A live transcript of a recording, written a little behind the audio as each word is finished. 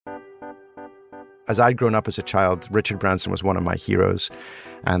As I'd grown up as a child, Richard Branson was one of my heroes,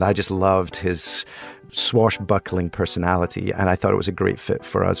 and I just loved his swashbuckling personality, and I thought it was a great fit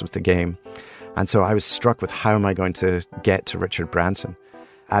for us with the game. And so I was struck with, how am I going to get to Richard Branson?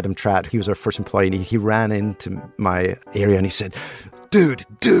 Adam Tratt, he was our first employee, and he ran into my area and he said, dude,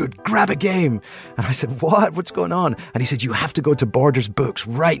 grab a game. And I said, what's going on? And he said, you have to go to Borders Books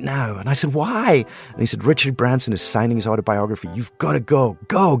right now. And I said, why? And he said, Richard Branson is signing his autobiography. You've got to go,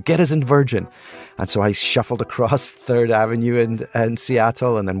 get us in Virgin. And so I shuffled across 3rd Avenue in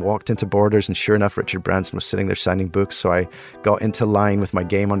Seattle and then walked into Borders, and sure enough, Richard Branson was sitting there signing books. So I got into line with my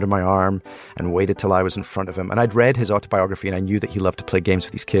game under my arm and waited till I was in front of him. And I'd read his autobiography and I knew that he loved to play games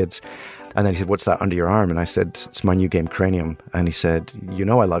with his kids. And then he said, what's that under your arm? And I said, it's my new game, Cranium. And he said, you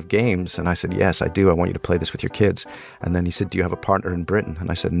know I love games. And I said, yes, I do. I want you to play this with your kids. And then he said, do you have a partner in Britain? And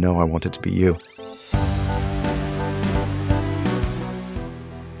I said, no, I want it to be you.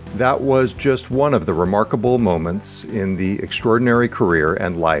 That was just one of the remarkable moments in the extraordinary career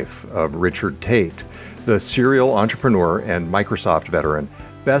and life of Richard Tate, the serial entrepreneur and Microsoft veteran,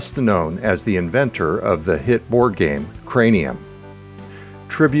 best known as the inventor of the hit board game Cranium.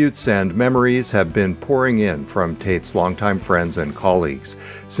 Tributes and memories have been pouring in from Tate's longtime friends and colleagues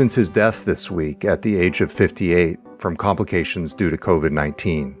since his death this week at the age of 58 from complications due to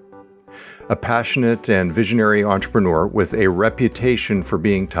COVID-19. A passionate and visionary entrepreneur with a reputation for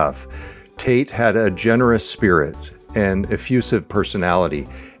being tough, Tate had a generous spirit, an effusive personality,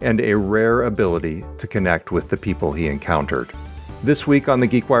 and a rare ability to connect with the people he encountered. This week on the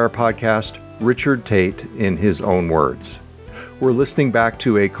GeekWire podcast, Richard Tate in his own words. We're listening back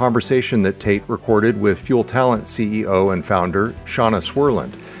to a conversation that Tate recorded with Fuel Talent CEO and founder Shauna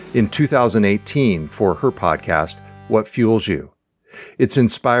Swerland in 2018 for her podcast, What Fuels You? It's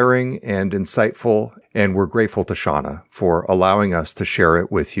inspiring and insightful, and we're grateful to Shauna for allowing us to share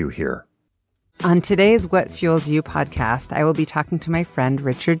it with you here. On today's What Fuels You podcast, I will be talking to my friend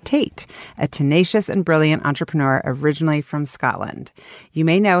Richard Tate, a tenacious and brilliant entrepreneur originally from Scotland. You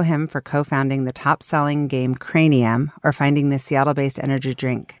may know him for co-founding the top-selling game Cranium, or finding the Seattle-based energy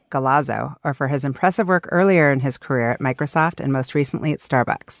drink Galazo, or for his impressive work earlier in his career at Microsoft and most recently at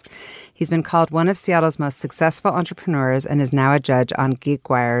Starbucks. He's been called one of Seattle's most successful entrepreneurs and is now a judge on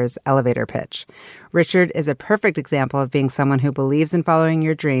GeekWire's elevator pitch. Richard is a perfect example of being someone who believes in following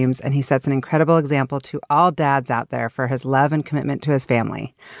your dreams, and he sets an incredible example to all dads out there for his love and commitment to his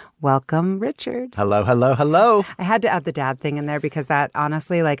family. Welcome, Richard. Hello, hello, hello. I had to add the dad thing in there because that,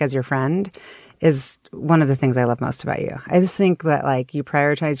 honestly, like as your friend, is one of the things I love most about you. I just think that like you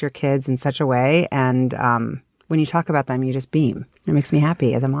prioritize your kids in such a way, and when you talk about them, you just beam. It makes me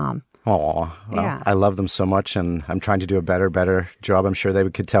happy as a mom. Oh, well, Yeah. I love them so much, and I'm trying to do a better job. I'm sure they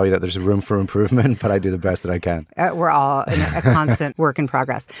could tell you that there's room for improvement, but I do the best that I can. We're all in a constant work in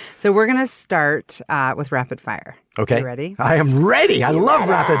progress. So we're going to start with rapid fire. Okay. You ready? I am ready. I love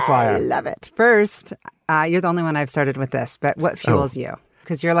rapid fire. I love it. First, you're the only one I've started with this, but what fuels you?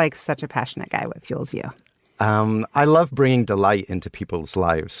 Because you're like such a passionate guy. What fuels you? I love bringing delight into people's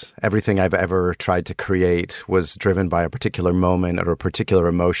lives. Everything I've ever tried to create was driven by a particular moment or a particular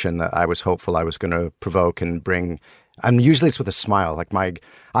emotion that I was hopeful I was going to provoke and bring. And usually it's with a smile.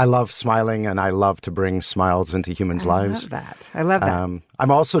 I love smiling, and I love to bring smiles into humans' lives. I love that.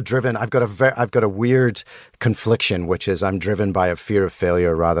 I'm also driven. I've got a weird confliction, which is I'm driven by a fear of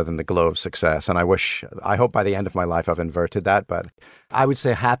failure rather than the glow of success. And I hope by the end of my life I've inverted that. But I would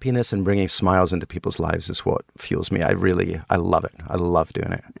say happiness and bringing smiles into people's lives is what fuels me. I love it. I love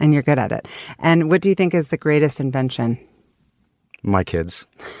doing it. And you're good at it. And what do you think is the greatest invention? My kids.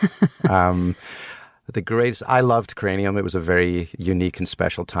 The greatest. I loved Cranium. It was a very unique and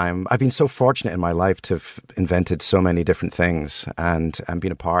special time. I've been so fortunate in my life to have invented so many different things and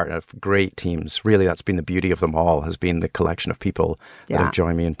been a part of great teams. Really, that's been the beauty of them all, has been the collection of people that have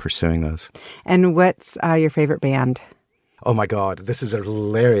joined me in pursuing those. And what's your favorite band? Oh my God, this is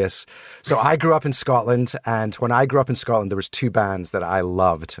hilarious. So I grew up in Scotland, and when I grew up in Scotland, there was two bands that I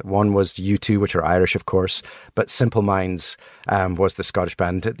loved. One was U2, which are Irish, of course, but Simple Minds was the Scottish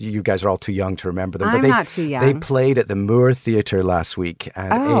band. You guys are all too young to remember them. I'm but not too young. They played at the Moore Theatre last week,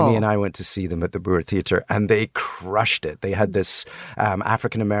 and Amy and I went to see them at the Moore Theatre, and they crushed it. They had this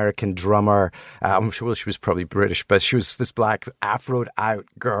African-American drummer. I'm sure she was probably British, but she was this black afroed out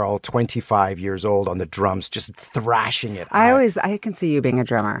girl, 25 years old, on the drums, just thrashing it. I can see you being a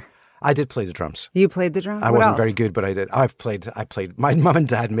drummer. I did play the drums. You played the drums? I What wasn't else? very good, but I did. I played. My mum and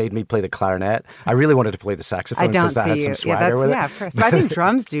dad made me play the clarinet. I really wanted to play the saxophone I don't because that see had you. some swagger with it. Yeah, of course. But I think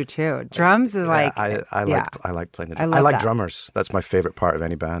drums do too. Drums is like, I like playing the drums. I I like that. drummers. That's my favorite part of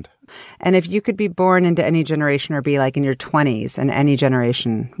any band. And if you could be born into any generation or be like in your 20s in any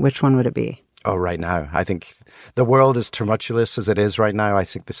generation, which one would it be? Oh, right now. I think the world is tumultuous as it is right now. I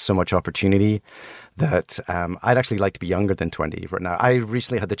think there's so much opportunity that I'd actually like to be younger than 20 right now. I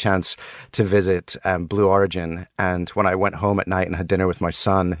recently had the chance to visit Blue Origin, and when I went home at night and had dinner with my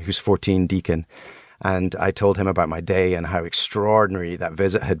son, who's 14, Deacon, and I told him about my day and how extraordinary that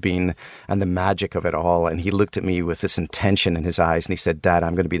visit had been and the magic of it all. And he looked at me with this intention in his eyes and he said, "Dad,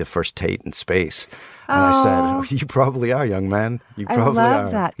 I'm going to be the first Tate in space." And I said, "Oh, you probably are, young man. You probably I love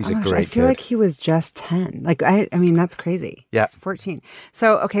are." that. He's Oh a my gosh, great I feel kid. like he was just 10. Like, I mean, that's crazy. Yeah. He's 14.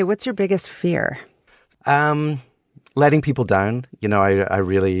 So, okay, what's your biggest fear? Letting people down. You know, I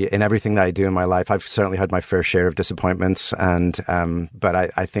really, in everything that I do in my life, I've certainly had my fair share of disappointments. But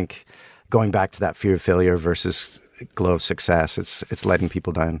I think going back to that fear of failure versus glow of success, it's letting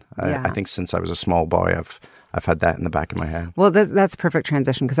people down. Yeah. I think since I was a small boy, I've had that in the back of my head. Well, that's perfect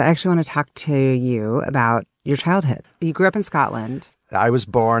transition because I actually want to talk to you about your childhood. You grew up in Scotland. I was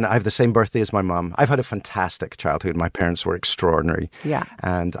born, I have the same birthday as my mum. I've had a fantastic childhood. My parents were extraordinary. Yeah.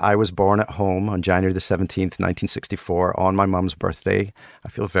 And I was born at home on January the 17th, 1964, on my mum's birthday. I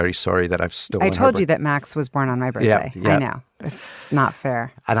feel very sorry that I've stolen I told her you that Max was born on my birthday. Yeah. I know. It's not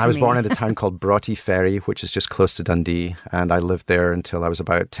fair. And to I was me. born in a town called Broughty Ferry, which is just close to Dundee. And I lived there until I was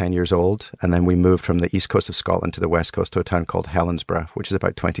about 10 years old. And then we moved from the east coast of Scotland to the west coast to a town called Helensburgh, which is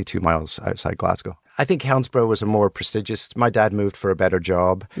about 22 miles outside Glasgow. I think Helensburgh was a more prestigious. My dad moved for a better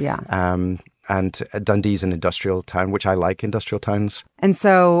job. Yeah. And Dundee's an industrial town, which I like industrial towns. And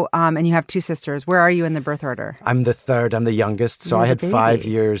so, and you have two sisters. Where are you in the birth order? I'm the third, I'm the youngest. So You're I had the 5 baby.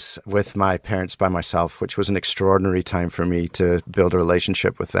 years with my parents by myself, which was an extraordinary time for me to build a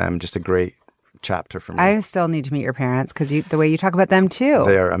relationship with them. Just a great chapter for me. I still need to meet your parents because the way you talk about them too.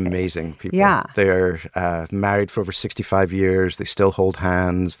 They are amazing people. Yeah. They are married for over 65 years. They still hold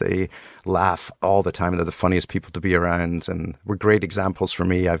hands. They laugh all the time. They're the funniest people to be around and were great examples for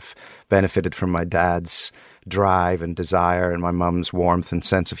me. I've benefited from my dad's drive and desire and my mum's warmth and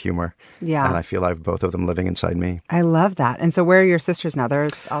sense of humor. Yeah. And I feel I have both of them living inside me. I love that. And so where are your sisters now?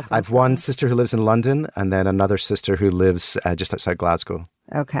 There's also... I've one sister who lives in London and then another sister who lives just outside Glasgow.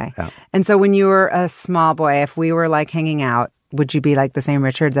 Okay. Yeah. And so when you were a small boy, if we were like hanging out, would you be like the same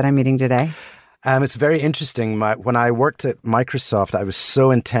Richard that I'm meeting today? It's very interesting. When I worked at Microsoft, I was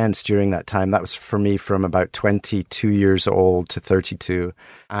so intense during that time. That was for me from about 22 years old to 32.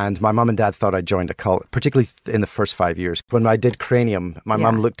 And my mum and dad thought I joined a cult, particularly in the first 5 years. When I did Cranium, my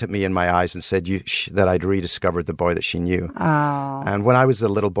mum looked at me in my eyes and said that I'd rediscovered the boy that she knew. Oh. And when I was a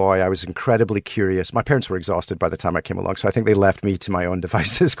little boy, I was incredibly curious. My parents were exhausted by the time I came along, so I think they left me to my own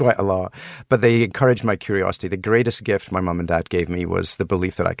devices quite a lot. But they encouraged my curiosity. The greatest gift my mum and dad gave me was the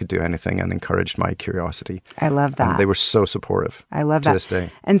belief that I could do anything and encouraged my curiosity. I love that. And they were so supportive. I love to that. this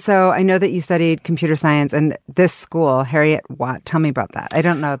day. And so I know that you studied computer science and this school, Harriet Watt, tell me about that. I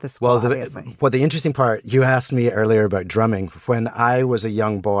don't know the school, obviously. Well, the interesting part, you asked me earlier about drumming. When I was a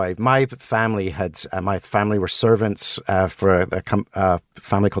young boy, my family were servants for a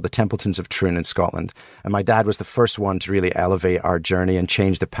family called the Templetons of Troon in Scotland. And my dad was the first one to really elevate our journey and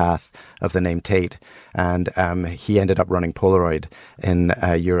change the path of the name Tate. And he ended up running Polaroid in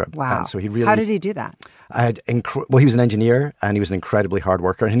Europe. Wow. And so he really... How did he do that? he was an engineer and he was an incredibly hard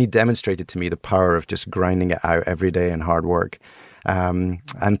worker. And he demonstrated to me the power of just grinding it out every day in hard work. And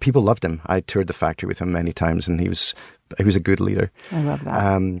people loved him. I toured the factory with him many times and he was a good leader. I love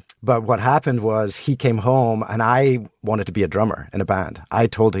that. But what happened was he came home and I wanted to be a drummer in a band. I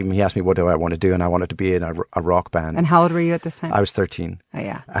told him, he asked me, what do I want to do? And I wanted to be in a rock band. And how old were you at this time? I was 13. Oh,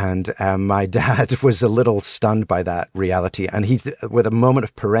 yeah. And my dad was a little stunned by that reality. And he, with a moment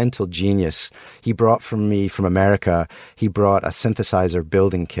of parental genius, he brought from America, he brought a synthesizer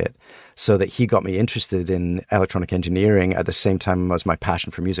building kit so that he got me interested in electronic engineering at the same time as my passion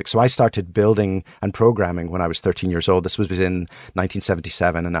for music. So I started building and programming when I was 13 years old. This was in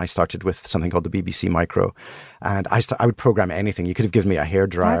 1977, and I started with something called the BBC Micro. And I would program anything. You could have given me a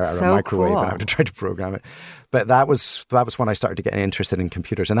hairdryer That's or so a microwave, cool. and I would have tried to program it. But that was when I started to get interested in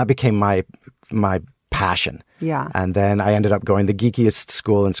computers, and that became my passion. Yeah. And then I ended up going, the geekiest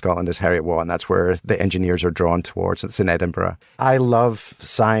school in Scotland is Harriet Watt, and that's where the engineers are drawn towards. It's in Edinburgh. I love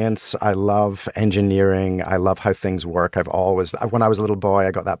science. I love engineering. I love how things work. When I was a little boy,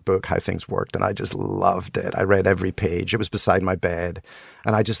 I got that book, How Things Worked, and I just loved it. I read every page. It was beside my bed.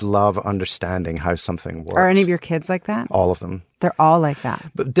 And I just love understanding how something works. Are any of your kids like that? All of them. They're all like that.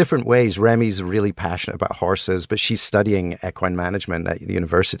 But different ways. Remy's really passionate about horses, but she's studying equine management at the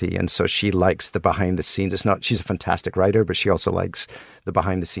university. And so she likes the behind the scenes. She's a fantastic writer, but she also likes the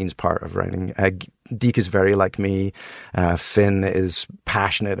behind the scenes part of writing. Deke is very like me. Finn is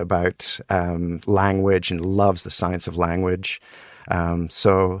passionate about language and loves the science of language. And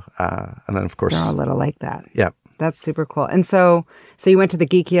then of course... They're all a little like that. Yeah. That's super cool. And so you went to the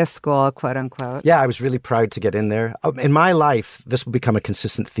geekiest school, quote unquote. Yeah, I was really proud to get in there. In my life, this will become a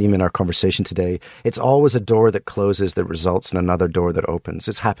consistent theme in our conversation today. It's always a door that closes that results in another door that opens.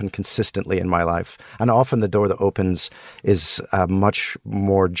 It's happened consistently in my life. And often the door that opens is a much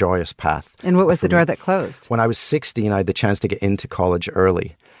more joyous path. And what was the door that closed? When I was 16, I had the chance to get into college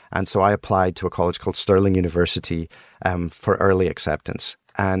early. And so I applied to a college called Stirling University for early acceptance.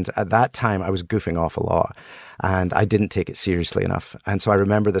 And at that time, I was goofing off a lot. And I didn't take it seriously enough. And so I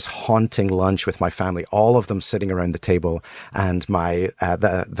remember this haunting lunch with my family, all of them sitting around the table, and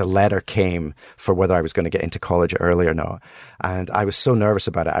the letter came for whether I was going to get into college early or not. And I was so nervous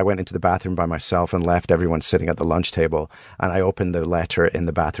about it. I went into the bathroom by myself and left everyone sitting at the lunch table. And I opened the letter in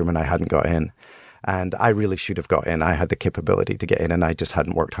the bathroom and I hadn't got in. And I really should have got in. I had the capability to get in, and I just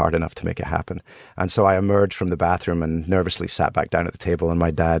hadn't worked hard enough to make it happen. And so I emerged from the bathroom and nervously sat back down at the table. And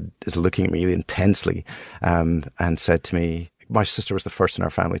my dad is looking at me intensely and said to me, my sister was the first in our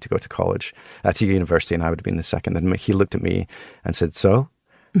family to go to college, to university, and I would have been the second. And he looked at me and said, "So?"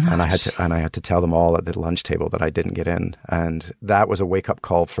 And I had to tell them all at the lunch table that I didn't get in. And that was a wake-up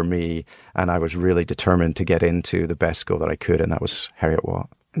call for me. And I was really determined to get into the best school that I could, and that was Heriot-Watt.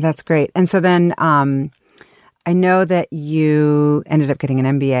 That's great. And so then I know that you ended up getting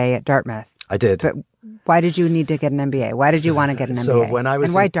an MBA at Dartmouth. I did. But why did you need to get an MBA? Why did you want to get an MBA? So when I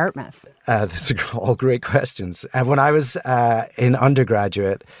was and why Dartmouth? These are all great questions. When I was in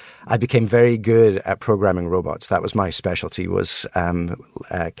undergraduate, I became very good at programming robots. That was my specialty, was kind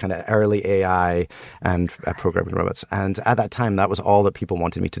of early AI and programming robots. And at that time, that was all that people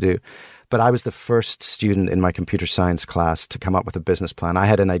wanted me to do. But I was the first student in my computer science class to come up with a business plan. I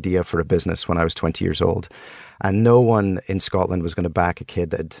had an idea for a business when I was 20 years old. And no one in Scotland was going to back a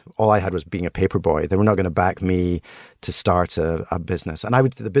kid that all I had was being a paper boy. They were not going to back me to start a business. And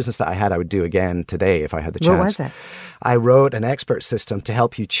the business that I had, I would do again today if I had the chance. What was it? I wrote an expert system to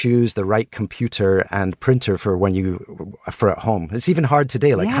help you choose the right computer and printer for at home. It's even hard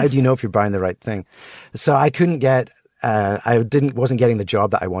today. Like, How do you know if you're buying the right thing? So I couldn't get... wasn't getting the job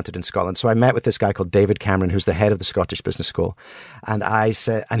that I wanted in Scotland. So I met with this guy called David Cameron, who's the head of the Scottish Business School. And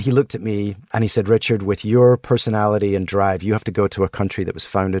he looked at me and he said, "Richard, with your personality and drive, you have to go to a country that was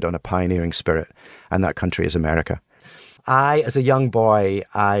founded on a pioneering spirit. And that country is America." As a young boy,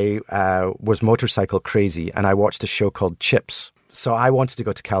 I was motorcycle crazy, and I watched a show called Chips. So I wanted to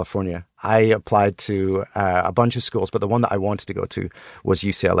go to California. I applied to a bunch of schools, but the one that I wanted to go to was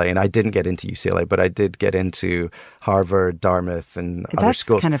UCLA. And I didn't get into UCLA, but I did get into Harvard, Dartmouth, and other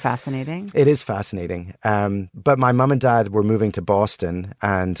schools. That's kind of fascinating. It is fascinating. But my mum and dad were moving to Boston,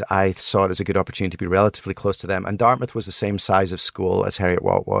 and I saw it as a good opportunity to be relatively close to them. And Dartmouth was the same size of school as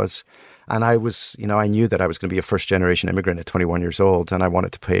Heriot-Watt was. And I was, I knew that I was going to be a first-generation immigrant at 21 years old, and I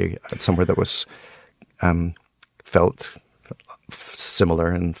wanted to play at somewhere that was felt similar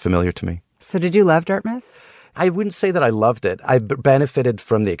and familiar to me. So did you love Dartmouth? I wouldn't say that I loved it. I benefited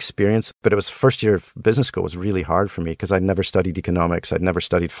from the experience, but it was first year of business school was really hard for me because I'd never studied economics. I'd never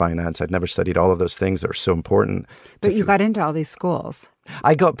studied finance. I'd never studied all of those things that are so important. But you got into all these schools.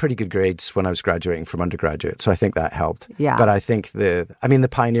 I got pretty good grades when I was graduating from undergraduate, so I think that helped. Yeah. But I think the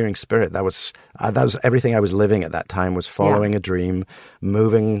pioneering spirit, that was everything I was living at that time, was following a dream,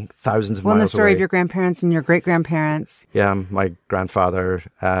 moving thousands of miles away. Well, the story of your grandparents and your great-grandparents. Yeah, my grandfather,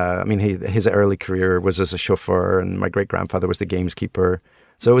 his early career was as a chauffeur, and my great-grandfather was the gameskeeper.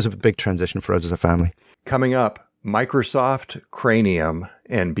 So it was a big transition for us as a family. Coming up, Microsoft, Cranium,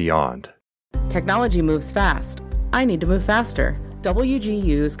 and beyond. Technology moves fast. I need to move faster.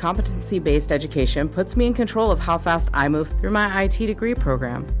 WGU's competency-based education puts me in control of how fast I move through my IT degree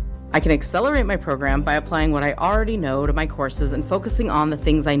program. I can accelerate my program by applying what I already know to my courses and focusing on the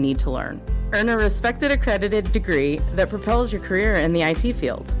things I need to learn. Earn a respected accredited degree that propels your career in the IT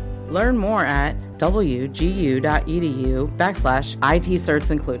field. Learn more at wgu.edu/IT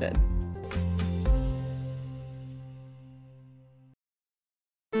certs included.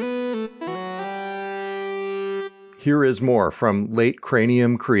 Here is more from late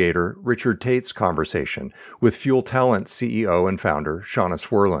Cranium creator Richard Tate's conversation with Fuel Talent CEO and founder Shauna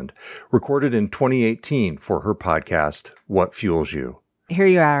Swerland, recorded in 2018 for her podcast, What Fuels You? Here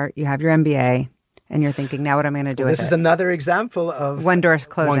you are, you have your MBA, And you're thinking, now what am I going to do with it? This is another example of one door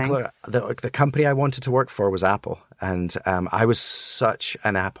closing. The company I wanted to work for was Apple. And I was such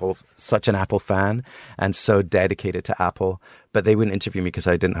an Apple fan and so dedicated to Apple. But they wouldn't interview me because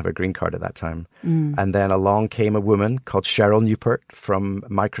I didn't have a green card at that time. And then along came a woman called Cheryl Newport from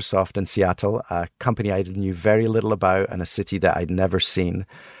Microsoft in Seattle, a company I knew very little about and a city that I'd never seen.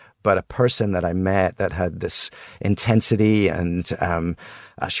 But a person that I met that had this intensity and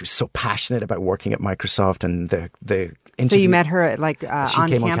she was so passionate about working at Microsoft and the interview. So you met her at She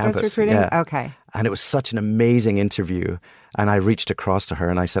came on campus recruiting? Yeah. Okay. And it was such an amazing interview. And I reached across to her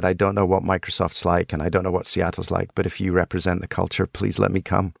and I said, I don't know what Microsoft's like and I don't know what Seattle's like, but if you represent the culture, please let me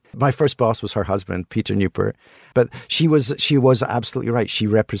come. My first boss was her husband, Peter Newport. But she was absolutely right. She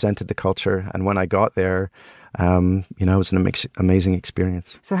represented the culture. And when I got there, it was an amazing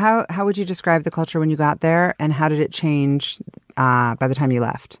experience. So how would you describe the culture when you got there, and how did it change by the time you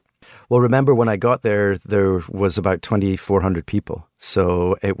left? Well, remember when I got there was about 2,400 people.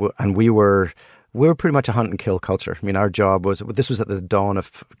 So we were pretty much a hunt and kill culture. I mean, our job was at the dawn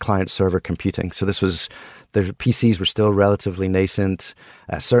of client server computing. So the PCs were still relatively nascent.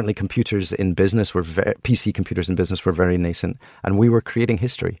 Certainly, PC computers in business were very nascent, and we were creating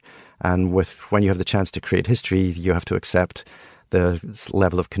history. And when you have the chance to create history, you have to accept the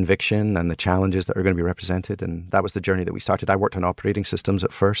level of conviction and the challenges that are going to be represented. And that was the journey that we started. I worked on operating systems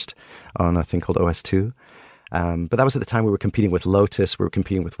at first on a thing called OS2. But that was at the time we were competing with Lotus, we were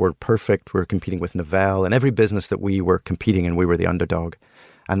competing with WordPerfect, we were competing with Novell, and every business that we were competing in, we were the underdog.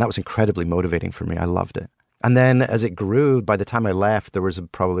 And that was incredibly motivating for me. I loved it. And then as it grew, by the time I left, there was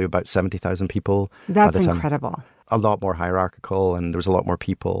probably about 70,000 people. That's incredible. A lot more hierarchical, and there was a lot more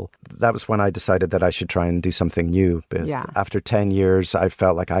people. That was when I decided that I should try and do something new. Because after 10 years, I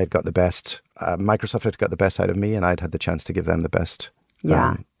felt like I had got the best. Microsoft had got the best out of me, and I'd had the chance to give them the best.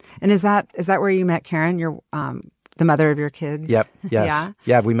 Yeah. And is that where you met Karen, your the mother of your kids? Yep. Yes.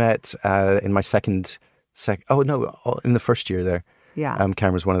 Yeah. We met in my in the first year there. Yeah.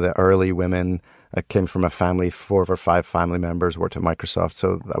 Karen was one of the early women. I came from a family, 4 of our 5 family members worked at Microsoft,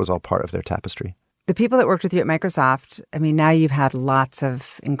 so that was all part of their tapestry. The people that worked with you at Microsoft, I mean, now you've had lots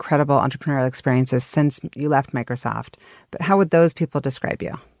of incredible entrepreneurial experiences since you left Microsoft. But how would those people describe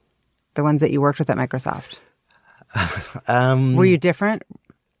you? The ones that you worked with at Microsoft? Were you different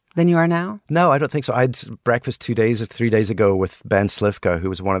than you are now? No, I don't think so. I had breakfast 3 days ago with Ben Slivka, who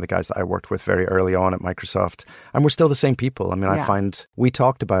was one of the guys that I worked with very early on at Microsoft. And we're still the same people. I mean, I find we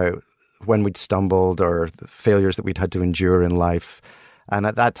talked about when we'd stumbled or the failures that we'd had to endure in life. And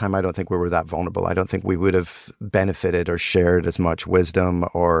at that time, I don't think we were that vulnerable. I don't think we would have benefited or shared as much wisdom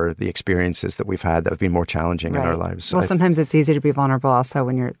or the experiences that we've had that have been more challenging in our lives. Well, sometimes it's easy to be vulnerable also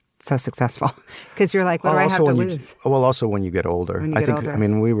when you're so successful because you're like, what do I have to lose? Also when you get older. I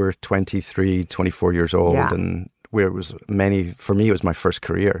mean, we were 23, 24 years old and for me, it was my first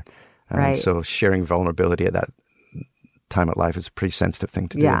career. And so sharing vulnerability at that time of life is a pretty sensitive thing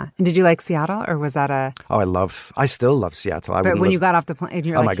to do. Yeah. And did you like Seattle, or was that I still love Seattle. But when you got off the plane,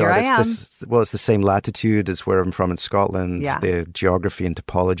 you're like, here I am. It's the same latitude as where I'm from in Scotland. Yeah. The geography and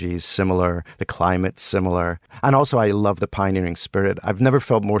topology is similar. The climate's similar. And also I love the pioneering spirit. I've never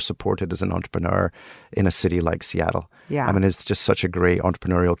felt more supported as an entrepreneur in a city like Seattle. Yeah. I mean, it's just such a great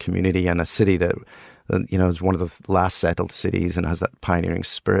entrepreneurial community and a city that is one of the last settled cities and has that pioneering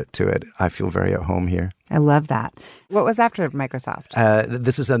spirit to it. I feel very at home here. I love that. What was after Microsoft?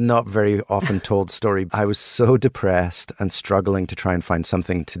 This is a not very often told story. I was so depressed and struggling to try and find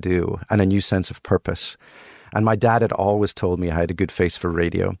something to do and a new sense of purpose. And my dad had always told me I had a good face for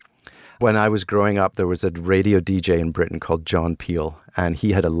radio. When I was growing up, there was a radio DJ in Britain called John Peel, and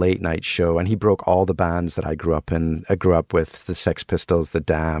he had a late night show, and he broke all the bands that I grew up in. I grew up with the Sex Pistols, the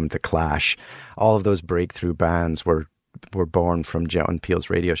Damned, the Clash. All of those breakthrough bands were born from John Peel's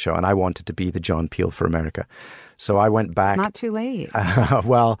radio show, and I wanted to be the John Peel for America. So I went back. It's not too late.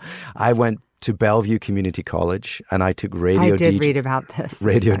 Well, I went to Bellevue Community College, and I took radio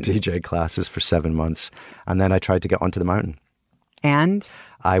DJ classes for 7 months, and then I tried to get onto the mountain. And?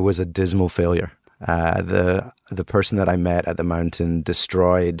 I was a dismal failure. The person that I met at the mountain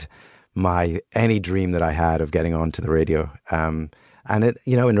destroyed any dream that I had of getting onto the radio. And it,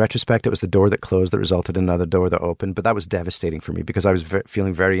 in retrospect, it was the door that closed that resulted in another door that opened. But that was devastating for me because I was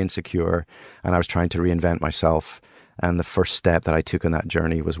feeling very insecure, and I was trying to reinvent myself. And the first step that I took on that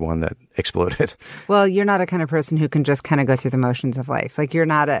journey was one that exploded. Well, you're not a kind of person who can just kind of go through the motions of life. Like you're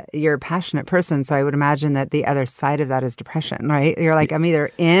a passionate person. So I would imagine that the other side of that is depression, right? You're like, I'm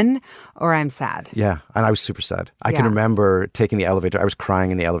either in or I'm sad. Yeah. And I was super sad. I can remember taking the elevator. I was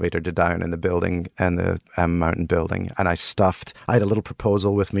crying in the elevator to down in the building and the mountain building. And I had a little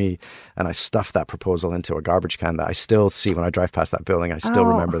proposal with me and I stuffed that proposal into a garbage can that I still see when I drive past that building. I still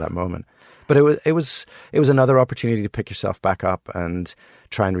remember that moment. But it was another opportunity to pick yourself back up and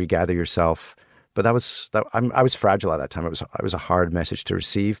try and regather yourself. But I was fragile at that time. It was a hard message to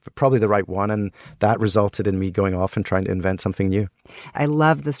receive, but probably the right one, and that resulted in me going off and trying to invent something new. I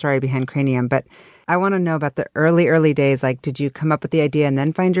love the story behind Cranium, but I want to know about the early days. Like, did you come up with the idea and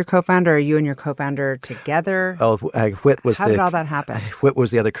then find your co-founder? Or are you and your co-founder together? Oh, Whit was How did all that happen? Whit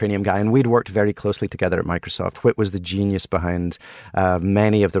was the other Cranium guy, and we'd worked very closely together at Microsoft. Whit was the genius behind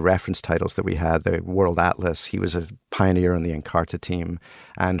many of the reference titles that we had, the World Atlas. He was a pioneer on the Encarta team,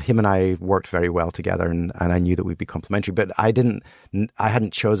 and him and I worked very well together, and I knew that we'd be complementary. But I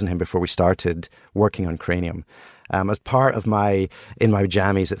hadn't chosen him before we started working on Cranium. As part of in my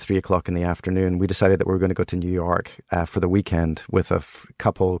jammies at 3:00 in the afternoon, we decided that we were going to go to New York for the weekend with a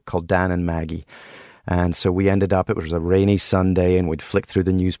couple called Dan and Maggie. And so we ended up, it was a rainy Sunday, and we'd flicked through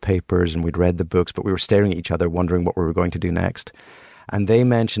the newspapers and we'd read the books, but we were staring at each other wondering what we were going to do next. And they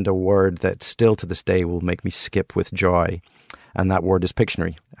mentioned a word that still to this day will make me skip with joy. And that word is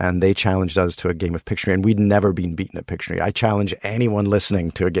Pictionary. And they challenged us to a game of Pictionary. And we'd never been beaten at Pictionary. I challenge anyone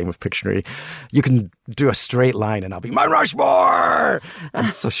listening to a game of Pictionary. You can do a straight line and I'll be Mount Rushmore. And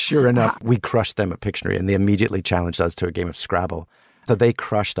so sure enough, we crushed them at Pictionary. And they immediately challenged us to a game of Scrabble. So they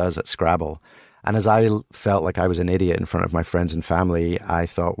crushed us at Scrabble. And as I felt like I was an idiot in front of my friends and family, I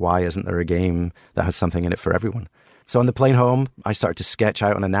thought, why isn't there a game that has something in it for everyone? So on the plane home, I started to sketch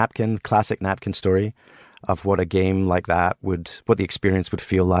out on a napkin, classic napkin story, of what a game like that what the experience would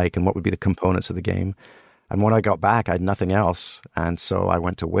feel like and what would be the components of the game. And when I got back, I had nothing else. And so I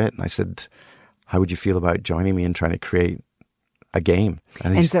went to Whit and I said, how would you feel about joining me in trying to create a game?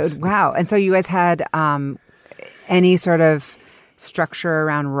 And so you guys had any sort of structure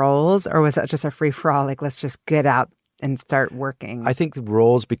around roles, or was that just a free-for-all, like let's just get out and start working? I think the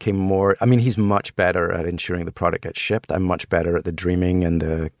roles became more, he's much better at ensuring the product gets shipped. I'm much better at the dreaming and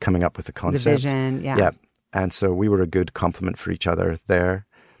the coming up with the concept. The vision, yeah. And so we were a good complement for each other there.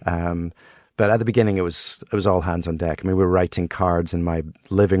 But at the beginning, it was all hands on deck. We were writing cards in my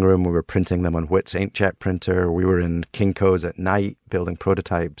living room. We were printing them on Whit's inkjet printer. We were in Kinko's at night building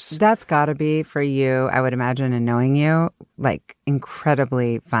prototypes. That's got to be, for you, I would imagine, and knowing you, like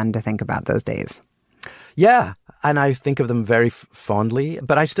incredibly fun to think about those days. Yeah, and I think of them very fondly,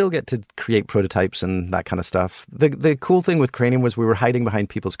 but I still get to create prototypes and that kind of stuff. The cool thing with Cranium was we were hiding behind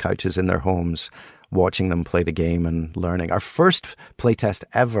people's couches in their homes, watching them play the game and learning. Our first playtest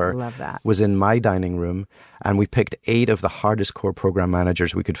ever was in my dining room, and we picked 8 of the hardest core program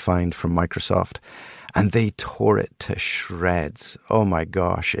managers we could find from Microsoft. And they tore it to shreds. Oh my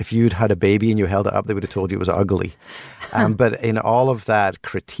gosh. If you'd had a baby and you held it up, they would have told you it was ugly. But in all of that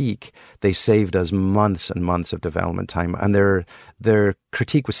critique, they saved us months and months of development time. And their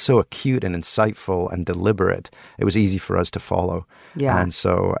critique was so acute and insightful and deliberate, it was easy for us to follow. Yeah. And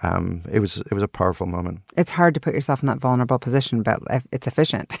so it was a powerful moment. It's hard to put yourself in that vulnerable position, but it's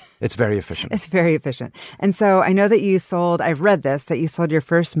efficient. It's very efficient. It's very efficient. And so I know that I've read this, that you sold your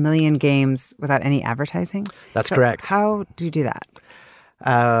first 1 million games without any advertising. That's correct. How do you do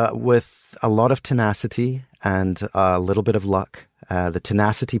that? With a lot of tenacity and a little bit of luck. The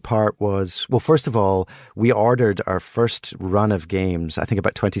tenacity part was, well, first of all, we ordered our first run of games, I think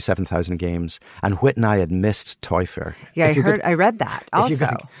about 27,000 games, and Whit and I had missed Toy Fair. Yeah, I read that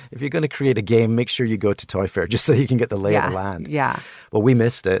also. If you're going to create a game, make sure you go to Toy Fair just so you can get the lay of the land. Yeah. Well, we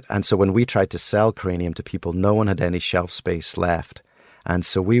missed it, and so when we tried to sell Cranium to people, no one had any shelf space left. And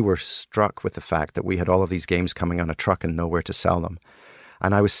so we were struck with the fact that we had all of these games coming on a truck and nowhere to sell them.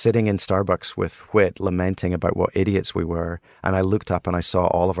 And I was sitting in Starbucks with Whit lamenting about what idiots we were. And I looked up and I saw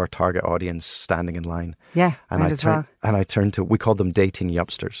all of our target audience standing in line. Yeah, and I turned to, we called them dating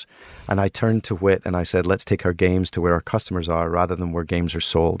yupsters. And I turned to Whit and I said, let's take our games to where our customers are rather than where games are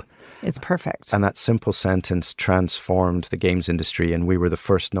sold. It's perfect. And that simple sentence transformed the games industry. And we were the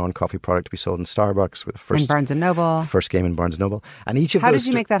first non-coffee product to be sold in Starbucks. With the first, in Barnes & Noble. First game in Barnes & Noble. And each of How those...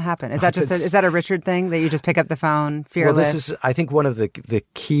 did you make that happen? Is that is that a Richard thing, that you just pick up the phone, fearless? Well, this is, I think, one of the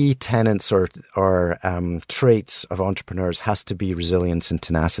key tenets or traits of entrepreneurs has to be resilience and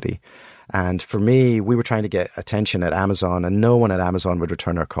tenacity. And for me, we were trying to get attention at Amazon, and no one at Amazon would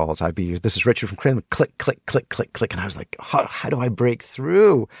return our calls. This is Richard from Cranium, click, click, click, click, click. And I was like, how do I break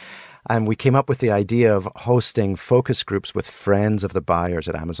through? And we came up with the idea of hosting focus groups with friends of the buyers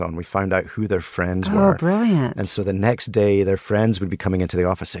at Amazon. We found out who their friends were. Oh, brilliant. And so the next day, their friends would be coming into the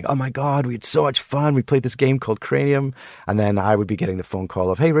office saying, oh my God, we had so much fun. We played this game called Cranium. And then I would be getting the phone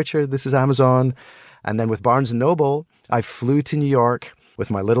call of, hey, Richard, this is Amazon. And then with Barnes & Noble, I flew to New York with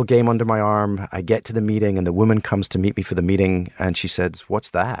my little game under my arm. I get to the meeting and the woman comes to meet me for the meeting. And she said, what's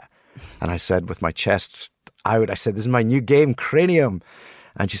that? And I said, with my chest out, I said, this is my new game, Cranium.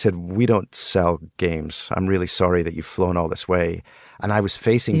 And she said, we don't sell games. I'm really sorry that you've flown all this way. And I was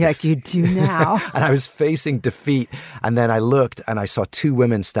facing... like you do now. And I was facing defeat. And then I looked and I saw two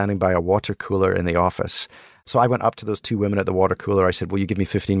women standing by a water cooler in the office. So I went up to those two women at the water cooler. I said, will you give me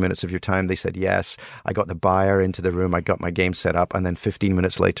 15 minutes of your time? They said, yes. I got the buyer into the room. I got my game set up. And then 15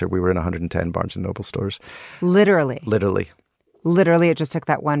 minutes later, we were in 110 Barnes & Noble stores. Literally, it just took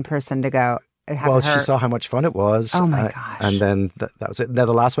that one person to go... She saw how much fun it was. Oh my gosh! And then that was it. Now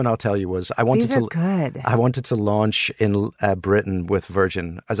the last one I'll tell you was I wanted to launch in Britain with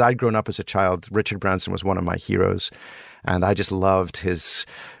Virgin. As I'd grown up as a child, Richard Branson was one of my heroes, and I just loved his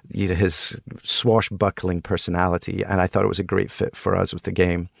swashbuckling personality, and I thought it was a great fit for us with the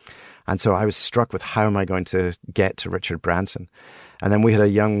game. And so I was struck with how am I going to get to Richard Branson. And then we had a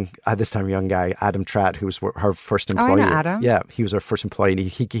young guy, Adam Tratt, who was her first employee. Oh, I know Adam. Yeah, he was our first employee. And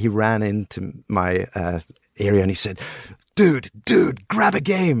he ran into my area and he said, dude, grab a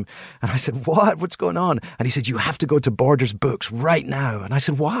game. And I said, what? What's going on? And he said, you have to go to Borders Books right now. And I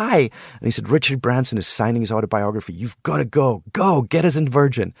said, why? And he said, Richard Branson is signing his autobiography. You've got to go. Go, get us in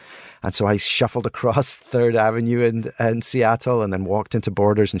Virgin. And so I shuffled across 3rd Avenue in Seattle and then walked into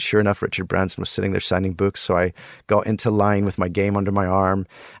Borders. And sure enough, Richard Branson was sitting there signing books. So I got into line with my game under my arm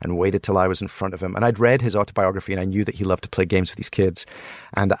and waited till I was in front of him. And I'd read his autobiography and I knew that he loved to play games with his kids.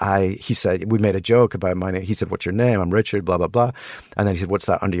 And he said, we made a joke about my name. He said, what's your name? I'm Richard, blah, blah, blah. And then he said, what's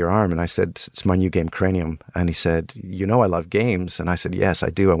that under your arm? And I said, it's my new game, Cranium. And he said, you know I love games. And I said, yes,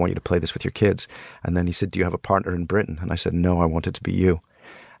 I do. I want you to play this with your kids. And then he said, do you have a partner in Britain? And I said, no, I want it to be you.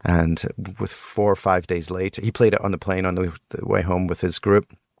 And with 4 or 5 days later, he played it on the plane on the way home with his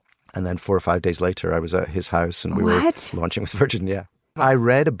group. And then 4 or 5 days later, I was at his house and we were launching with Virgin. Yeah. I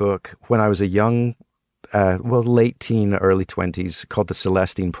read a book when I was a young, late teen, early 20s called The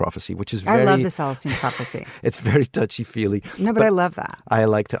Celestine Prophecy, which is I love The Celestine Prophecy. It's very touchy-feely. No, but I love that. I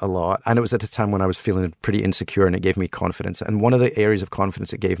liked it a lot. And it was at a time when I was feeling pretty insecure and it gave me confidence. And one of the areas of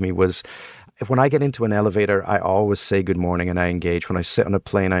confidence it gave me was when I get into an elevator, I always say good morning and I engage. When I sit on a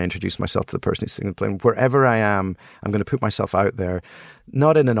plane, I introduce myself to the person who's sitting in the plane. Wherever I am, I'm going to put myself out there,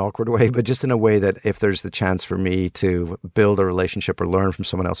 not in an awkward way, but just in a way that if there's the chance for me to build a relationship or learn from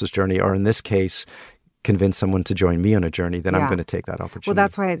someone else's journey, or in this case, convince someone to join me on a journey, then I'm going to take that opportunity. Well,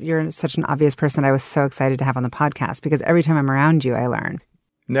 that's why you're such an obvious person I was so excited to have on the podcast, because every time I'm around you, I learn.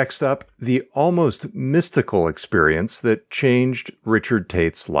 Next up, the almost mystical experience that changed Richard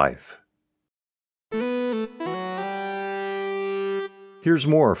Tate's life. Here's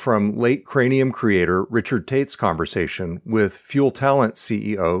more from late Cranium creator Richard Tate's conversation with Fuel Talent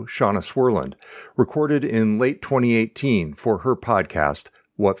CEO Shauna Swerland, recorded in late 2018 for her podcast,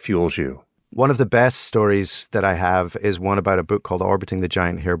 What Fuels You. One of the best stories that I have is one about a book called Orbiting the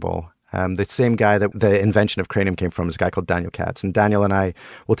Giant Hairball. The same guy that the invention of Cranium came from is a guy called Daniel Katz. And Daniel and I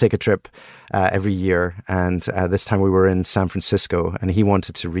will take a trip every year. And this time we were in San Francisco and he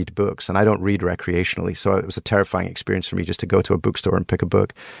wanted to read books. And I don't read recreationally. So it was a terrifying experience for me just to go to a bookstore and pick a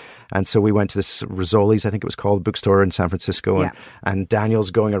book. And so we went to this Rizzoli's, I think it was called, bookstore in San Francisco. And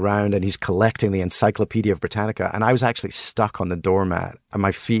Daniel's going around and he's collecting the Encyclopedia of Britannica. And I was actually stuck on the doormat and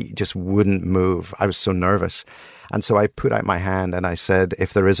my feet just wouldn't move. I was so nervous. And so I put out my hand and I said,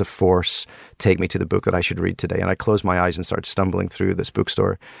 if there is a force, take me to the book that I should read today. And I closed my eyes and started stumbling through this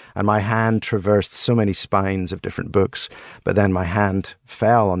bookstore. And my hand traversed so many spines of different books. But then my hand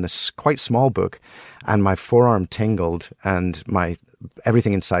fell on this quite small book and my forearm tingled and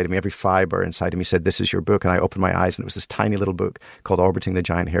everything inside of me, every fiber inside of me said, this is your book. And I opened my eyes and it was this tiny little book called Orbiting the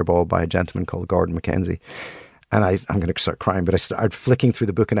Giant Hairball by a gentleman called Gordon Mackenzie. And I'm going to start crying, but I started flicking through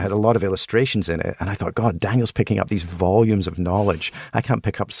the book and it had a lot of illustrations in it. And I thought, God, Daniel's picking up these volumes of knowledge. I can't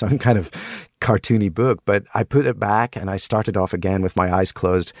pick up some kind of cartoony book. But I put it back and I started off again with my eyes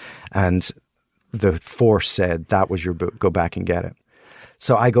closed. And the force said, that was your book. Go back and get it.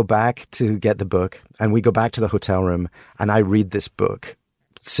 So I go back to get the book and we go back to the hotel room and I read this book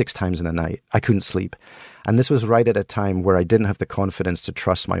 6 times in a night. I couldn't sleep. And this was right at a time where I didn't have the confidence to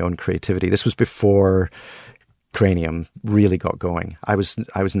trust my own creativity. This was before Cranium really got going. I was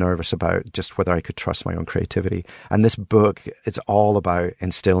nervous about just whether I could trust my own creativity. And this book, it's all about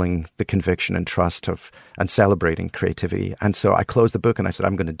instilling the conviction and trust of and celebrating creativity. And so I closed the book and I said,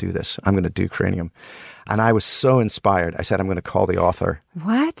 I'm going to do this. I'm going to do Cranium. And I was so inspired. I said, I'm going to call the author.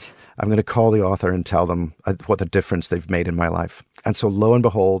 What? I'm going to call the author and tell them what the difference they've made in my life. And so lo and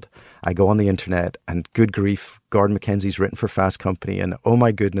behold, I go on the internet and good grief, Gordon Mackenzie's written for Fast Company. And oh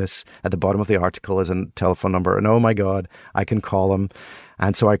my goodness, at the bottom of the article is a telephone number. And oh my God, I can call him.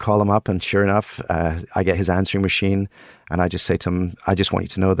 And so I call him up and sure enough, I get his answering machine. And I just say to him, I just want you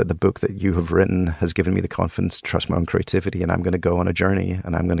to know that the book that you have written has given me the confidence to trust my own creativity. And I'm going to go on a journey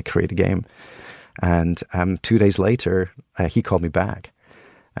and I'm going to create a game. And 2 days later, he called me back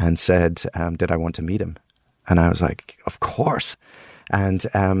and said, did I want to meet him? And I was like, of course. And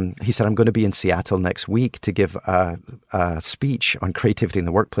he said, I'm going to be in Seattle next week to give a speech on creativity in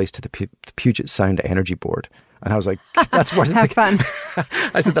the workplace to the Puget Sound Energy Board. And I was like, that's worth Have fun.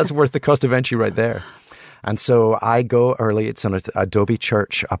 I said, that's worth the cost of entry right there. And so I go early. It's on Adobe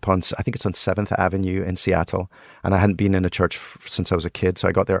Church up on, I think it's on 7th Avenue in Seattle. And I hadn't been in a church since I was a kid. So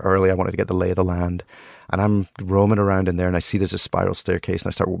I got there early. I wanted to get the lay of the land. And I'm roaming around in there and I see there's a spiral staircase and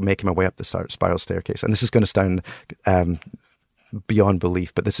I start making my way up the spiral staircase. And this is going to sound beyond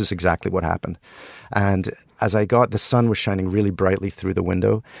belief, but this is exactly what happened. And as I got, the sun was shining really brightly through the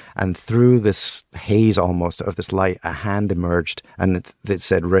window, and through this haze almost of this light, a hand emerged and it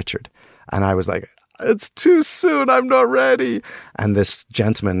said Richard. And I was like, it's too soon, I'm not ready. And this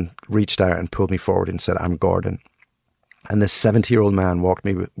gentleman reached out and pulled me forward and said, I'm Gordon. And this 70-year-old man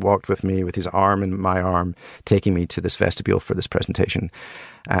walked with me with his arm in my arm, taking me to this vestibule for this presentation.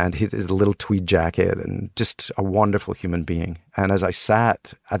 And his little tweed jacket and just a wonderful human being. And as I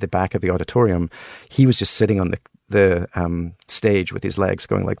sat at the back of the auditorium, he was just sitting on the stage with his legs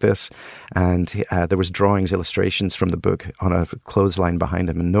going like this. And there was drawings, illustrations from the book on a clothesline behind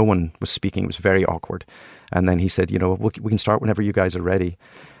him. And no one was speaking. It was very awkward. And then he said, we can start whenever you guys are ready.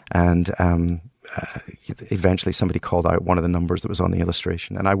 And eventually somebody called out one of the numbers that was on the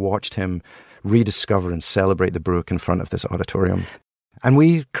illustration. And I watched him rediscover and celebrate the book in front of this auditorium. And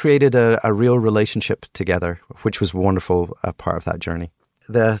we created a real relationship together, which was a wonderful part of that journey.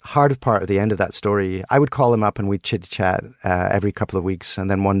 The hard part at the end of that story, I would call him up and we'd chit-chat every couple of weeks.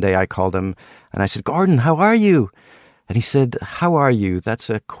 And then one day I called him and I said, Gordon, how are you? And he said, how are you? That's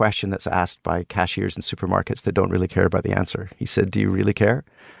a question that's asked by cashiers in supermarkets that don't really care about the answer. He said, do you really care?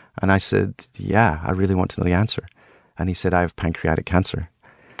 And I said, yeah, I really want to know the answer. And he said, I have pancreatic cancer.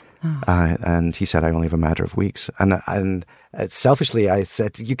 Oh. And he said, I only have a matter of weeks. And selfishly, I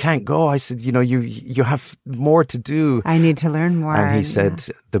said, you can't go. I said, you have more to do. I need to learn more. And he said,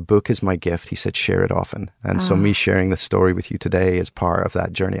 the book is my gift. He said, share it often. And so me sharing the story with you today is part of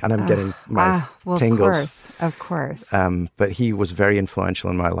that journey. And I'm getting my tingles. Of course. But he was very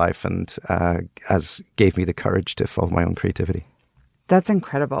influential in my life and gave me the courage to follow my own creativity. That's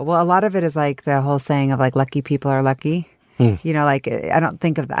incredible. Well, a lot of it is like the whole saying of like lucky people are lucky. I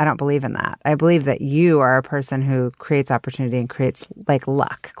don't believe in that. I believe that you are a person who creates opportunity and creates like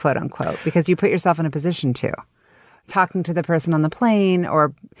luck, quote unquote, because you put yourself in a position to. Talking to the person on the plane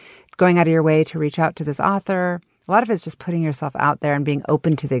or going out of your way to reach out to this author. A lot of it is just putting yourself out there and being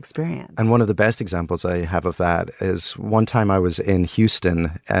open to the experience. And one of the best examples I have of that is one time I was in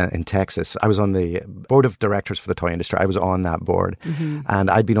Houston, in Texas. I was on the board of directors for the toy industry. I was on that board. Mm-hmm. And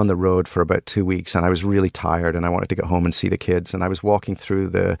I'd been on the road for about 2 weeks and I was really tired and I wanted to get home and see the kids. And I was walking through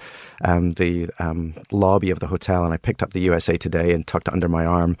the lobby of the hotel and I picked up the USA Today and tucked it under my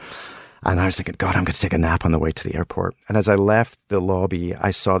arm. And I was thinking, God, I'm going to take a nap on the way to the airport. And as I left the lobby, I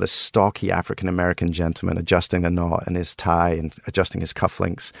saw this stocky African-American gentleman adjusting the knot in his tie and adjusting his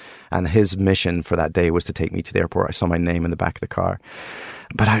cufflinks. And his mission for that day was to take me to the airport. I saw my name in the back of the car.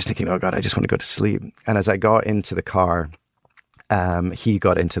 But I was thinking, oh God, I just want to go to sleep. And as I got into the car, he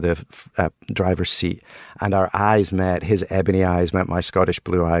got into the driver's seat and our eyes met. His ebony eyes met my Scottish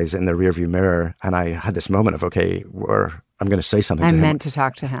blue eyes in the rearview mirror. And I had this moment of, okay, I'm going to say something to him. I'm meant to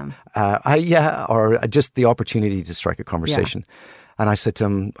talk to him. Or just the opportunity to strike a conversation. Yeah. And I said to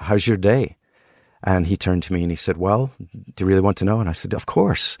him, how's your day? And he turned to me and he said, well, do you really want to know? And I said, of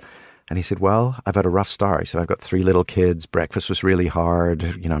course. And he said, well, I've had a rough start. He said, I've got 3 little kids. Breakfast was really hard.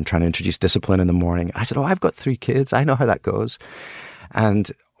 I'm trying to introduce discipline in the morning. I said, oh, I've got 3 kids. I know how that goes.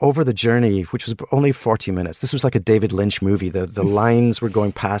 And over the journey, which was only 40 minutes, this was like a David Lynch movie. The lines were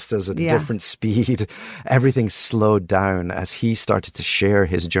going past us at a different speed. Everything slowed down as he started to share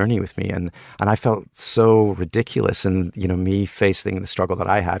his journey with me. And I felt so ridiculous and, me facing the struggle that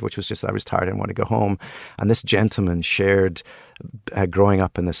I had, which was just that I was tired and wanted to go home. And this gentleman shared growing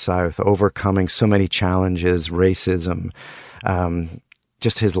up in the South, overcoming so many challenges, racism,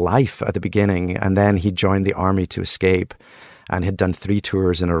 just his life at the beginning. And then he joined the army to escape and had done 3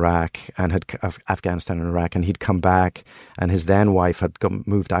 tours in Iraq and had Afghanistan and Iraq. And he'd come back, and his then wife had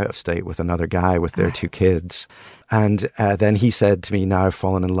moved out of state with another guy with their 2 kids. And then he said to me, now I've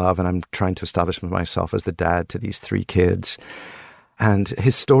fallen in love and I'm trying to establish myself as the dad to these 3 kids. And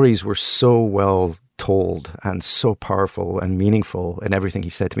his stories were so well told and so powerful and meaningful in everything he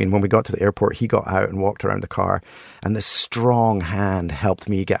said to me. And when we got to the airport, he got out and walked around the car, and this strong hand helped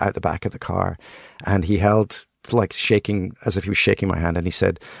me get out the back of the car. And he held, like shaking, as if he was shaking my hand. And he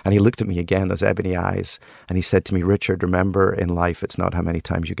said, and he looked at me again, those ebony eyes, and he said to me, Richard, remember, in life, it's not how many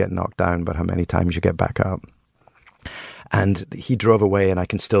times you get knocked down, but how many times you get back up. And he drove away, and I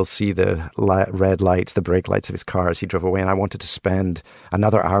can still see the red lights, the brake lights of his car as he drove away. And I wanted to spend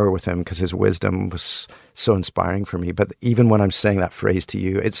another hour with him because his wisdom was so inspiring for me. But even when I'm saying that phrase to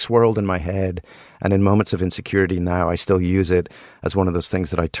you, it swirled in my head. And in moments of insecurity now, I still use it as one of those things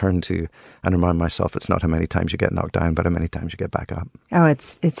that I turn to and remind myself it's not how many times you get knocked down, but how many times you get back up. Oh,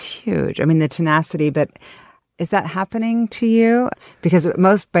 it's huge. I mean, the tenacity, but is that happening to you? Because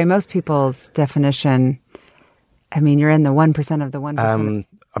by most people's definition, I mean, you're in the 1% of the 1%.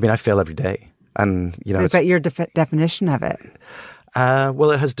 I mean, I fail every day. And, you know, but your definition of it?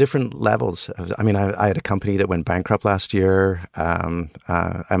 Well, it has different levels. I mean, I had a company that went bankrupt last year.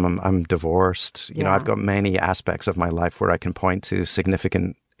 I'm divorced. You know, I've got many aspects of my life where I can point to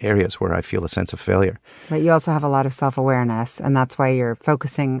significant areas where I feel a sense of failure. But you also have a lot of self-awareness, and that's why you're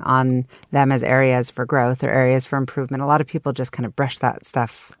focusing on them as areas for growth or areas for improvement. A lot of people just kind of brush that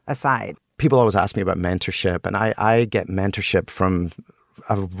stuff aside. People always ask me about mentorship, and I get mentorship from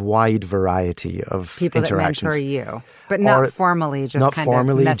a wide variety of people interactions. That mentor you, but not formally, just not kind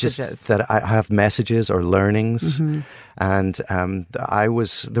formally, of messages. Just that I have messages or learnings. Mm-hmm. And there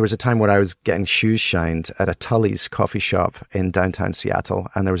was a time when I was getting shoes shined at a Tully's coffee shop in downtown Seattle,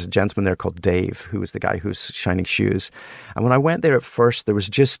 and there was a gentleman there called Dave, who was the guy who's shining shoes. And when I went there at first, there was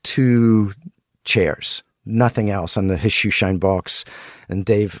just 2 chairs, nothing else on his shoe shine box. And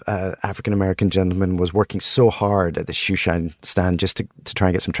Dave, African-American gentleman, was working so hard at the shoe shine stand just to try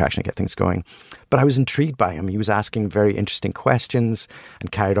and get some traction and get things going. But I was intrigued by him. He was asking very interesting questions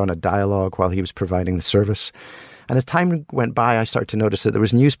and carried on a dialogue while he was providing the service. And as time went by, I started to notice that there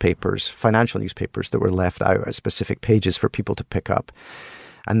was newspapers, financial newspapers, that were left out at specific pages for people to pick up.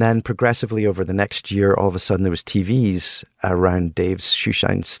 And then progressively over the next year, all of a sudden there was TVs around Dave's shoe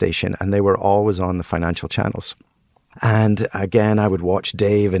shine station, and they were always on the financial channels. And again, I would watch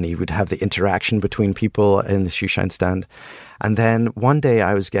Dave, and he would have the interaction between people in the shoe shine stand. And then one day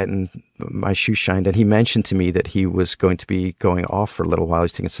I was getting my shoes shined, and he mentioned to me that he was going to be going off for a little while. He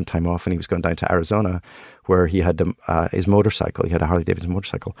was taking some time off, and he was going down to Arizona, where he had his motorcycle. He had a Harley Davidson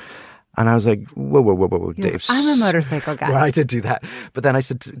motorcycle. And I was like, whoa, Dave. I'm a motorcycle guy. Well, I did do that. But then I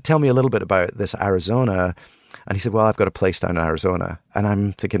said, tell me a little bit about this Arizona. And he said, well, I've got a place down in Arizona. And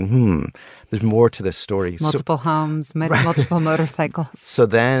I'm thinking, there's more to this story. Multiple homes, multiple motorcycles. So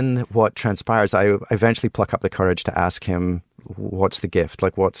then what transpires, I eventually pluck up the courage to ask him, what's the gift?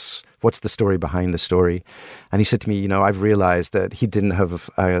 Like, what's the story behind the story? And he said to me, you know, I've realized that he didn't have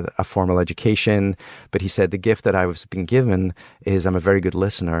a formal education, but he said, the gift that I was being given is I'm a very good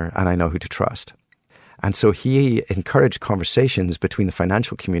listener and I know who to trust. And so he encouraged conversations between the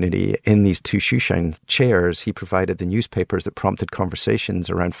financial community in these 2 shoe shine chairs. He provided the newspapers that prompted conversations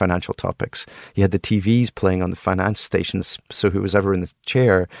around financial topics. He had the TVs playing on the finance stations, so who was ever in the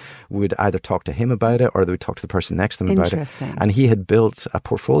chair would either talk to him about it or they would talk to the person next to them about it. Interesting. And he had built a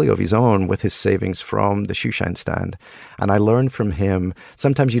portfolio of his own with his savings from the shoe shine stand. And I learned from him,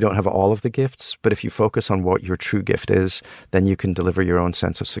 sometimes you don't have all of the gifts, but if you focus on what your true gift is, then you can deliver your own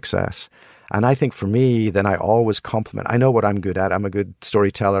sense of success. And I think for me, then I always compliment. I know what I'm good at. I'm a good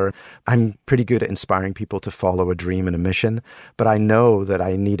storyteller. I'm pretty good at inspiring people to follow a dream and a mission. But I know that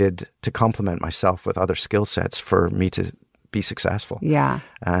I needed to complement myself with other skill sets for me to be successful. Yeah.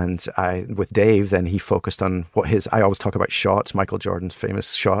 And with Dave, then he focused on I always talk about shots, Michael Jordan's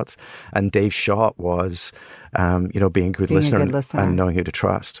famous shots. And Dave's shot was, being a good listener and knowing who to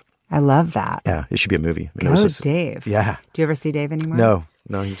trust. I love that. Yeah, it should be a movie. Dave. Yeah. Do you ever see Dave anymore?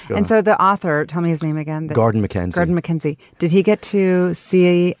 No, he's gone. And so the author, tell me his name again. Gordon MacKenzie. Gordon MacKenzie. Did he get to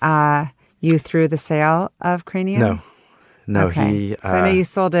see you through the sale of Cranium? No. Okay. So I know you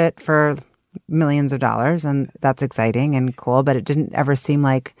sold it for millions of dollars, and that's exciting and cool, but it didn't ever seem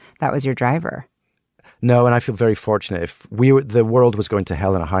like that was your driver. No, and I feel very fortunate. If the world was going to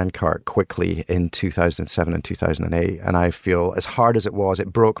hell in a handcart quickly in 2007 and 2008, and I feel as hard as it was,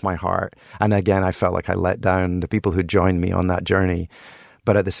 it broke my heart. And again, I felt like I let down the people who joined me on that journey.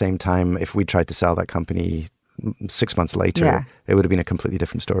 But at the same time, if we tried to sell that company 6 months later, it would have been a completely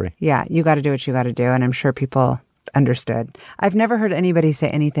different story. Yeah, you got to do what you got to do. And I'm sure people understood. I've never heard anybody say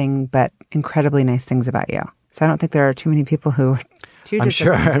anything but incredibly nice things about you. So I don't think there are too many people who are too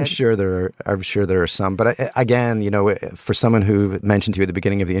disappointed. I'm sure there are some. But again, for someone who mentioned to you at the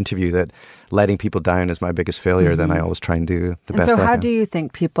beginning of the interview that letting people down is my biggest failure, then I always try and do the best I can. So how do you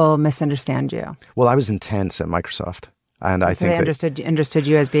think people misunderstand you? Well, I was intense at Microsoft. And I think they understood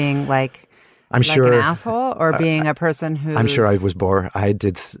you as being like an asshole, or being a person who. I'm sure I was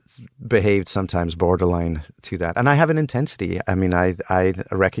behaved sometimes borderline to that, and I have an intensity. I mean, I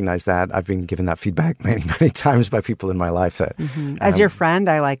recognize that. I've been given that feedback many times by people in my life. That as your friend,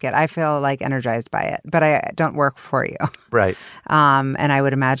 I like it. I feel like energized by it, but I don't work for you, right? And I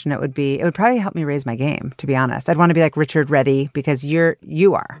would imagine it would probably help me raise my game. To be honest, I'd want to be like Richard Reddy, because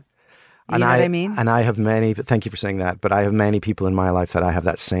you are. You know what I mean? And I have many, thank you for saying that, but I have many people in my life that I have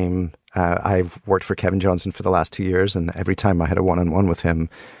that same, I've worked for Kevin Johnson for the last 2 years, and every time I had a one-on-one with him,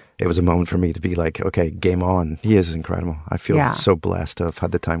 it was a moment for me to be like, okay, game on. He is incredible. I feel so blessed to have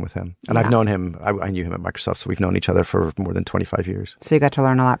had the time with him. And I've known him, I knew him at Microsoft, so we've known each other for more than 25 years. So you got to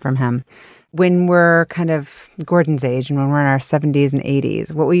learn a lot from him. When we're kind of Gordon's age and when we're in our 70s and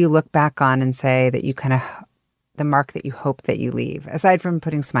 80s, what will you look back on and say that you kind of the mark that you hope that you leave, aside from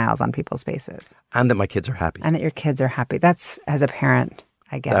putting smiles on people's faces? And that my kids are happy. And that your kids are happy. That's, as a parent,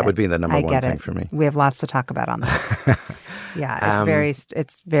 I get it. That would be the number one thing for me. We have lots to talk about on that. Yeah,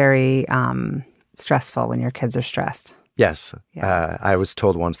 it's very stressful when your kids are stressed. Yes. Yeah. I was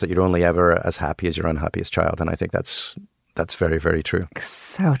told once that you're only ever as happy as your unhappiest child, and I think that's very, very true.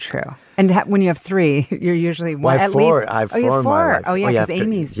 So true. And when you have three, you're usually one. I have four. I have four. You have four. In my life. Oh, yeah, because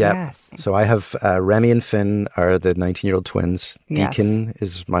Amy's, yes. So I have Remy and Finn are the 19-year-old twins. Yes. Deacon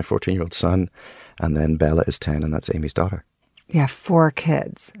is my 14-year-old son. And then Bella is 10, and that's Amy's daughter. Yeah, 4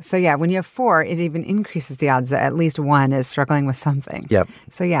 kids. So yeah, when you have 4, it even increases the odds that at least one is struggling with something. Yep.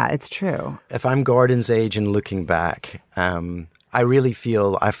 So yeah, it's true. If I'm Gordon's age and looking back, I really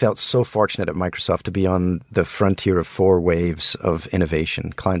feel I felt so fortunate at Microsoft to be on the frontier of 4 waves of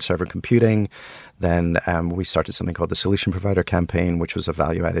innovation. Client-server computing. Then we started something called the Solution Provider Campaign, which was a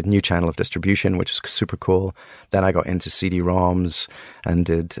value-added new channel of distribution, which was super cool. Then I got into CD-ROMs and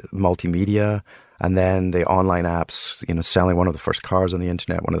did multimedia. And then the online apps, selling one of the first cars on the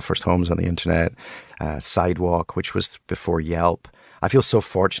internet, one of the first homes on the internet, Sidewalk, which was before Yelp. I feel so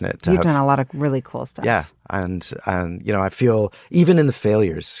fortunate to You've done a lot of really cool stuff. Yeah. And I feel even in the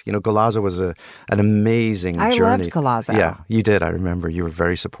failures, Golazo was an amazing journey. I loved Golazo. Yeah, you did. I remember you were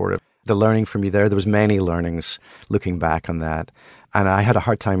very supportive. The learning from you there was many learnings looking back on that. And I had a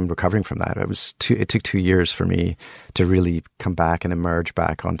hard time recovering from that. It took 2 years for me to really come back and emerge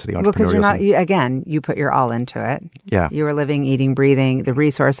back onto the entrepreneurial. Well, because you put your all into it. Yeah. You were living, eating, breathing, the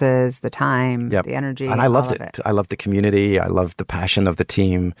resources, the time, the energy. And I loved it. I loved the community. I loved the passion of the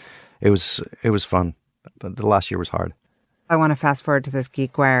team. It was fun. But the last year was hard. I want to fast forward to this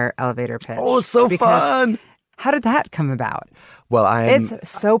GeekWire elevator pitch. Oh, it's so fun. How did that come about? Well, It's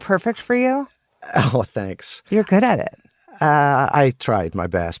so perfect for you. Oh, thanks. You're good at it. I tried my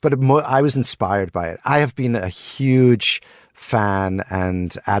best, but I was inspired by it. I have been a huge fan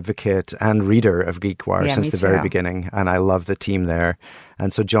and advocate and reader of GeekWire since the very beginning, and I love the team there.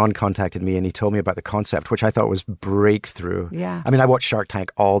 And so John contacted me and he told me about the concept, which I thought was breakthrough. Yeah. I mean, I watch Shark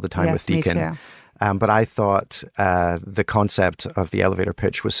Tank all the time with Deacon. Me too. But I thought the concept of the elevator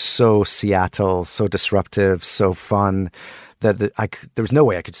pitch was so Seattle, so disruptive, so fun, that there was no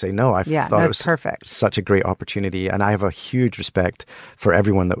way I could say no. I thought it was perfect. Such a great opportunity. And I have a huge respect for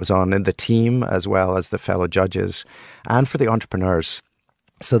everyone that was on, and the team as well as the fellow judges, and for the entrepreneurs.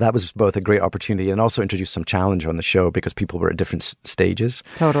 So that was both a great opportunity and also introduced some challenge on the show because people were at different stages.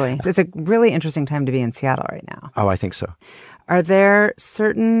 Totally. It's a really interesting time to be in Seattle right now. Oh, I think so. Are there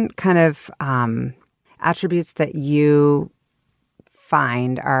certain kind of attributes that you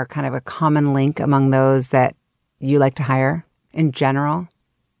find are kind of a common link among those that you like to hire in general?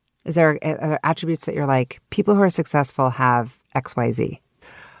 Are there attributes that you're like, people who are successful have X, Y, Z?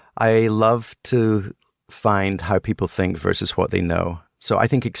 I love to find how people think versus what they know. So I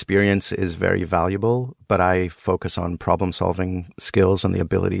think experience is very valuable, but I focus on problem-solving skills and the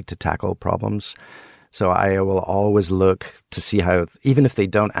ability to tackle problems. So I will always look to see how, even if they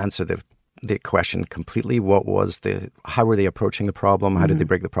don't answer the question completely. How were they approaching the problem? How did they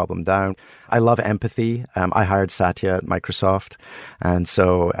break the problem down? I love empathy. I hired Satya at Microsoft. And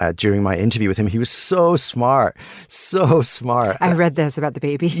so during my interview with him, he was so smart. I read this about the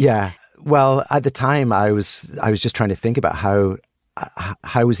baby. Yeah. Well, at the time, I was just trying to think about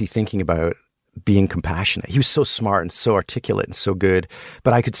how was he thinking about being compassionate. He was so smart and so articulate and so good,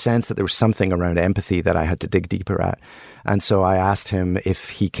 but I could sense that there was something around empathy that I had to dig deeper at. And so I asked him if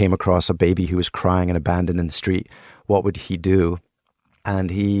he came across a baby who was crying and abandoned in the street, what would he do? And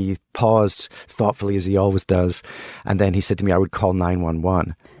he paused thoughtfully, as he always does. And then he said to me, I would call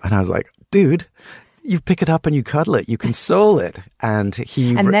 911. And I was like, dude, you pick it up and you cuddle it, you console it. And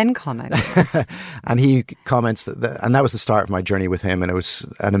then call 911. And he comments and that was the start of my journey with him. And it was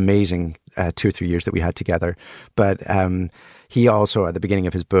an amazing 2 or 3 years that we had together. But he also, at the beginning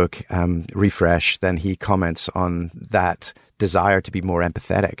of his book, Refresh, then he comments on that desire to be more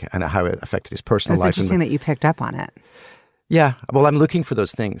empathetic and how it affected his personal life. It's interesting that you picked up on it. Yeah, well, I'm looking for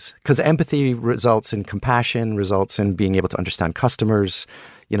those things because empathy results in compassion, results in being able to understand customers.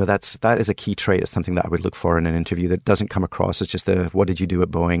 You know, that is a key trait. It's something that I would look for in an interview that doesn't come across as just what did you do at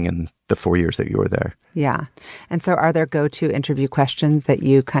Boeing in the 4 years that you were there? Yeah. And so are there go-to interview questions that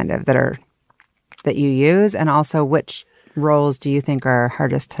you that you use? And also, which roles do you think are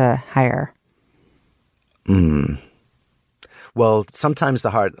hardest to hire? Well, sometimes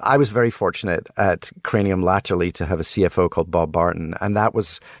I was very fortunate at Cranium latterly to have a CFO called Bob Barton, and that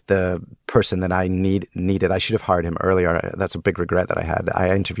was the person that I needed. I should have hired him earlier. That's a big regret that I had.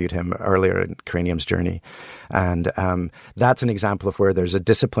 I interviewed him earlier in Cranium's journey. And that's an example of where there's a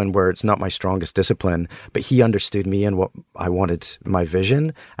discipline where it's not my strongest discipline, but he understood me and what I wanted, my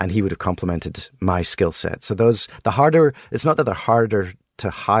vision, and he would have complemented my skill set. So it's not that they're harder to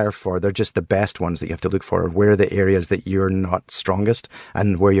hire for, they're just the best ones that you have to look for. Where are the areas that you're not strongest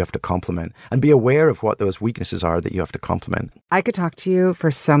and where you have to complement, and be aware of what those weaknesses are that you have to complement. I could talk to you for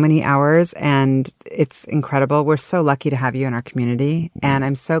so many hours and it's incredible. We're so lucky to have you in our community and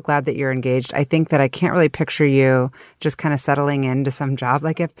I'm so glad that you're engaged. I think that I can't really picture you just kind of settling into some job.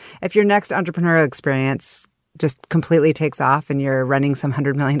 Like if your next entrepreneurial experience just completely takes off and you're running some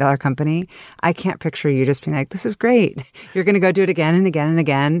 $100 million company, I can't picture you just being like, this is great. You're going to go do it again and again and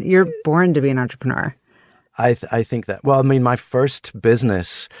again. You're born to be an entrepreneur. I think that, well, I mean, my first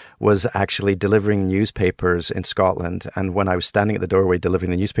business was actually delivering newspapers in Scotland. And when I was standing at the doorway delivering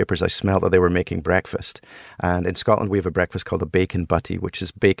the newspapers, I smelled that they were making breakfast. And in Scotland, we have a breakfast called a bacon butty, which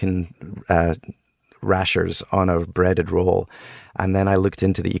is bacon rashers on a breaded roll. And then I looked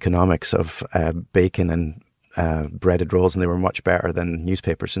into the economics of bacon and breaded rolls, and they were much better than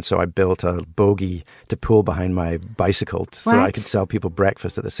newspapers. And so I built a bogie to pull behind my bicycle so I could sell people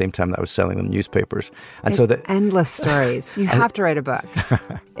breakfast at the same time that I was selling them newspapers. And it's endless stories. You have to write a book.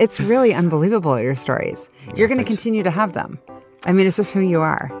 It's really unbelievable, your stories. You're going to continue to have them. I mean, it's just who you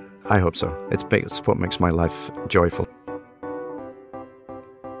are. I hope so. It's what makes my life joyful.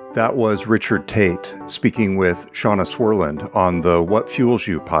 That was Richard Tate speaking with Shauna Swerland on the What Fuels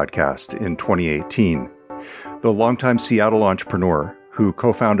You podcast in 2018. The longtime Seattle entrepreneur who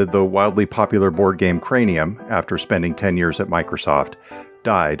co-founded the wildly popular board game Cranium after spending 10 years at Microsoft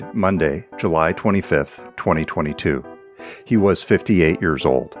died Monday, July 25th, 2022. He was 58 years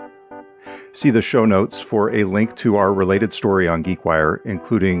old. See the show notes for a link to our related story on GeekWire,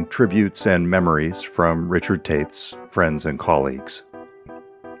 including tributes and memories from Richard Tate's friends and colleagues.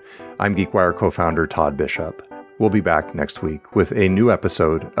 I'm GeekWire co-founder Todd Bishop. We'll be back next week with a new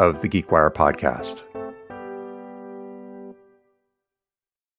episode of the GeekWire podcast.